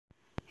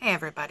Hey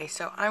everybody,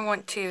 so I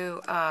want to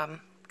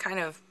kind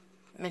of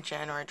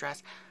mention or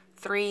address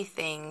three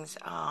things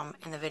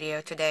in the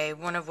video today,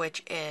 one of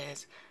which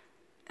is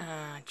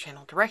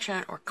channel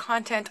direction or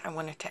content. I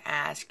wanted to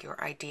ask your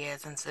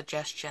ideas and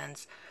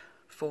suggestions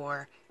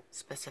for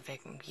specific,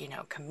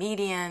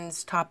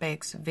 comedians,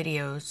 topics,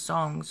 videos,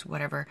 songs,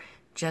 whatever,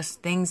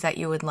 just things that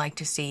you would like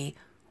to see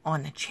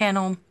on the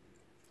channel.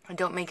 I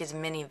don't make as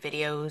many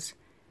videos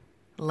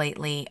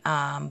lately,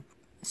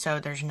 so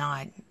there's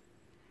not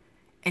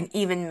an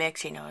even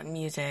mix,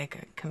 music,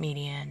 a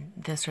comedian,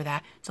 this or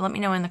that. So let me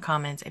know in the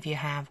comments if you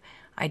have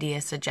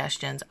ideas,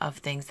 suggestions of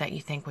things that you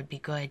think would be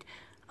good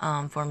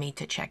for me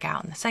to check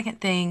out. And the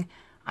second thing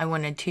I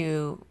wanted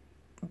to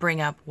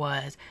bring up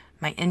was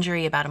my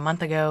injury about a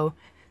month ago.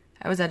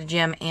 I was at a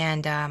gym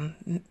and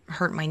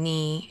hurt my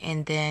knee,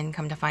 and then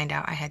come to find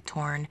out I had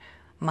torn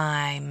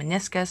my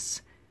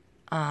meniscus.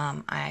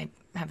 I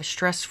have a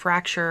stress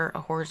fracture, a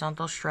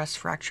horizontal stress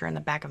fracture in the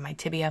back of my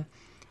tibia.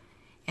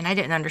 And I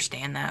didn't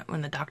understand that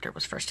when the doctor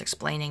was first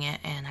explaining it,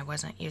 and I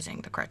wasn't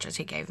using the crutches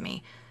he gave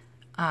me.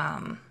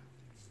 But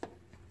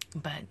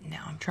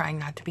now I'm trying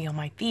not to be on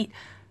my feet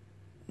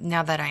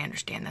now that I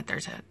understand that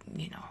there's a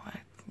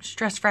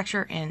stress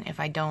fracture, and if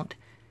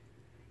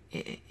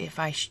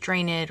I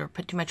strain it or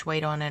put too much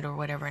weight on it or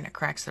whatever and it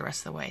cracks the rest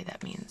of the way,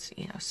 that means,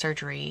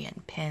 surgery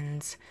and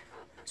pins.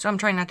 So I'm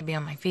trying not to be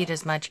on my feet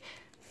as much,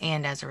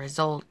 and as a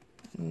result,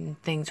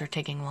 things are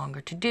taking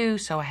longer to do,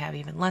 so I have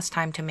even less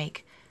time to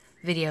make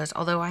videos,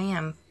 although I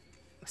am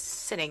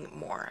sitting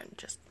more and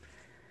just,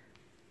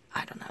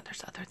 I don't know,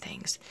 there's other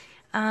things.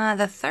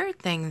 The third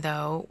thing,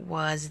 though,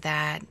 was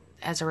that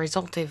as a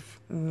result of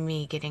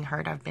me getting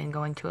hurt, I've been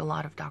going to a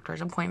lot of doctor's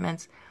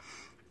appointments.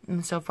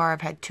 And so far, I've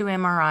had 2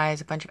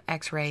 MRIs, a bunch of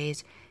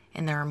x-rays,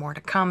 and there are more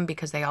to come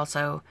because they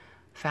also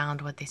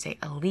found what they say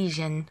a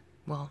lesion,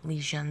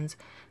 lesions,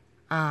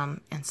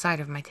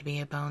 inside of my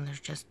tibia bone. There's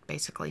just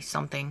basically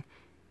something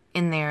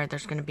in there.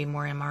 There's going to be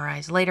more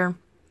MRIs later.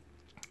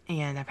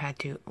 And I've had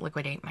to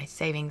liquidate my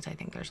savings. I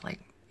think there's like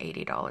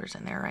 $80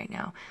 in there right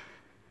now.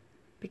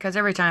 Because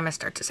every time I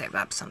start to save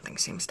up, something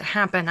seems to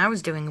happen. I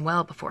was doing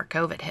well before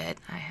COVID hit.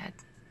 I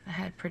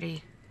had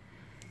pretty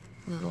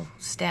little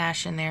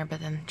stash in there, but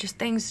then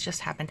things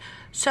just happened.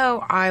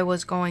 So I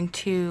was going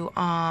to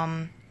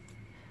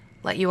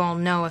let you all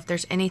know if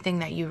there's anything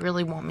that you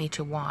really want me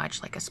to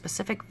watch, like a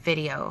specific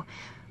video.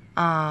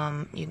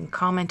 You can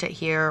comment it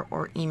here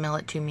or email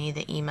it to me.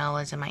 The email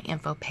is in my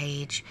info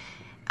page.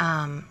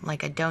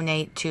 Like a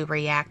donate to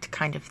react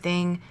kind of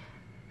thing.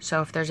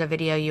 So if there's a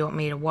video you want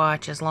me to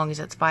watch, as long as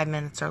it's 5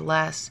 minutes or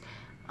less,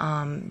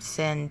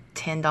 send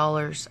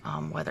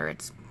 $10, whether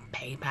it's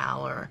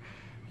PayPal or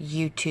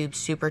YouTube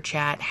Super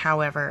Chat.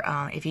 However,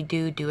 if you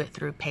do it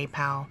through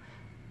PayPal,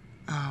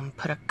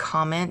 put a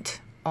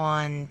comment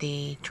on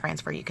the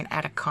transfer. You can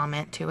add a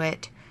comment to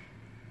it.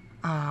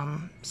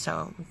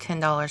 So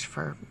 $10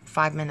 for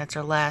 5 minutes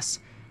or less.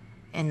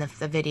 And if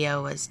the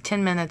video is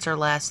 10 minutes or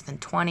less, then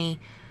 $20.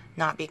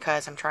 Not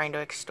because I'm trying to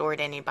extort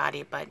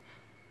anybody, but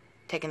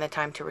taking the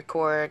time to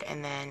record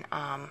and then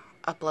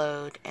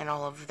upload and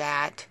all of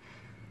that,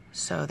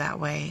 so that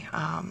way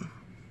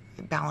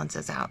it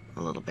balances out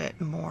a little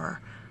bit more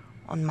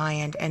on my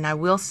end. And I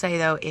will say,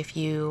 though, if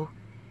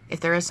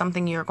there is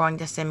something you're going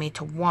to send me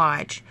to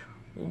watch,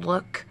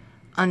 look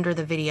under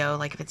the video,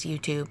 like if it's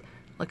YouTube,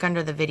 look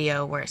under the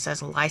video where it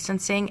says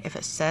licensing. If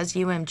it says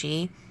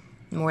UMG,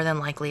 more than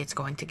likely it's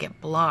going to get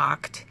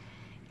blocked.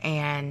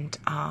 And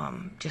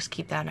just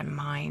keep that in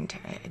mind,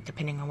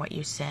 depending on what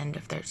you send.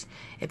 If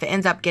it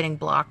ends up getting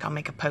blocked, I'll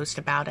make a post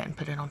about it and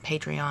put it on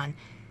Patreon.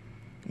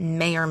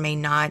 May or may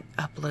not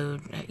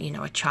upload,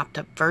 a chopped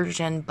up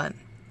version, but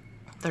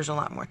there's a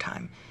lot more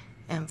time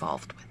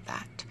involved with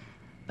that.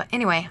 But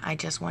anyway, I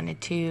just wanted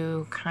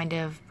to kind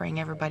of bring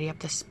everybody up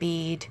to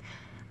speed.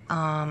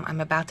 I'm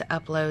about to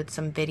upload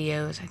some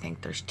videos. I think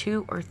there's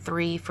 2 or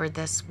 3 for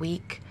this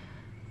week,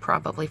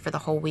 probably for the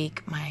whole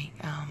week.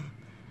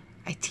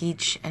 I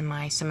teach and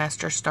my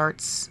semester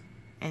starts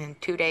in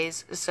 2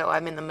 days, so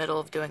I'm in the middle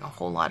of doing a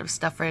whole lot of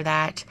stuff for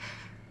that.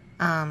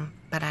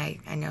 But I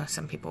know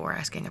some people were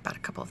asking about a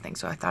couple of things,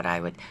 so I thought I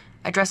would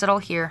address it all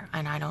here,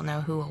 and I don't know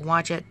who will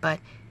watch it,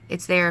 but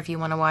it's there if you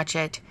want to watch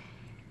it,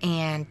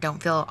 and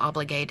don't feel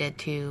obligated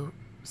to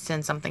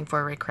send something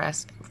for a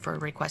request.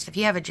 If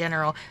you have a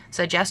general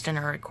suggestion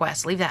or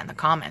request, leave that in the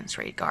comments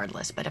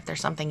regardless, but if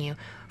there's something you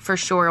for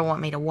sure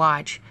want me to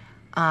watch,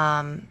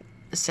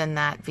 send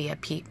that via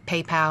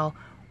PayPal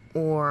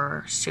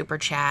or Super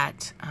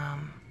Chat,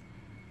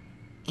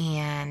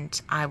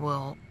 and I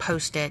will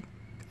post it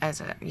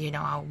as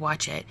I'll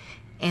watch it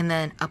and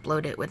then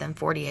upload it within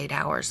 48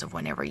 hours of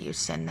whenever you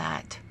send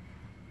that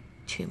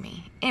to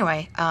me.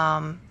 Anyway,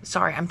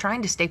 sorry, I'm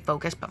trying to stay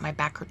focused, but my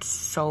back hurts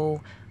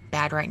so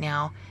bad right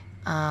now,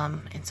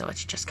 and so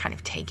it's just kind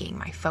of taking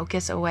my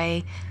focus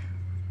away.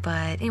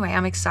 But anyway,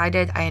 I'm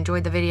excited. I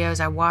enjoyed the videos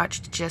I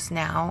watched just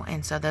now,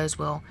 and so those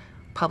will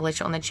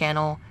publish on the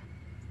channel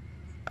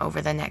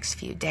over the next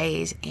few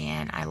days,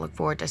 and I look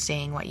forward to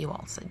seeing what you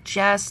all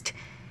suggest.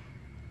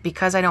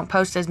 Because I don't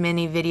post as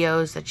many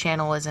videos, the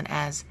channel isn't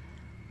as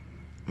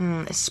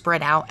as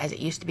spread out as it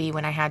used to be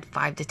when I had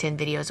 5 to 10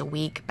 videos a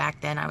week.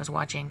 Back then I was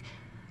watching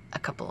a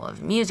couple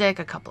of music,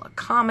 a couple of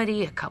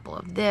comedy, a couple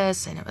of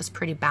this, and it was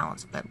pretty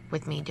balanced. But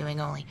with me doing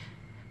only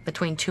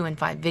between 2 and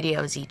 5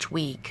 videos each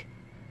week,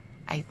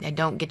 I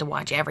don't get to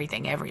watch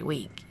everything every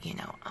week, you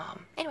know.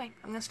 Anyway,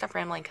 I'm going to stop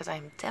rambling because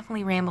I'm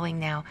definitely rambling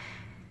now.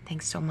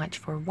 Thanks so much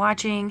for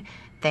watching.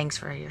 Thanks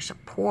for your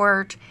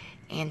support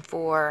and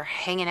for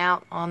hanging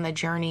out on the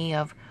journey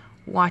of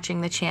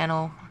watching the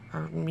channel,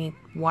 or me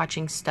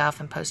watching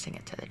stuff and posting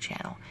it to the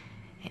channel.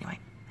 Anyway,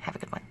 have a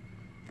good one.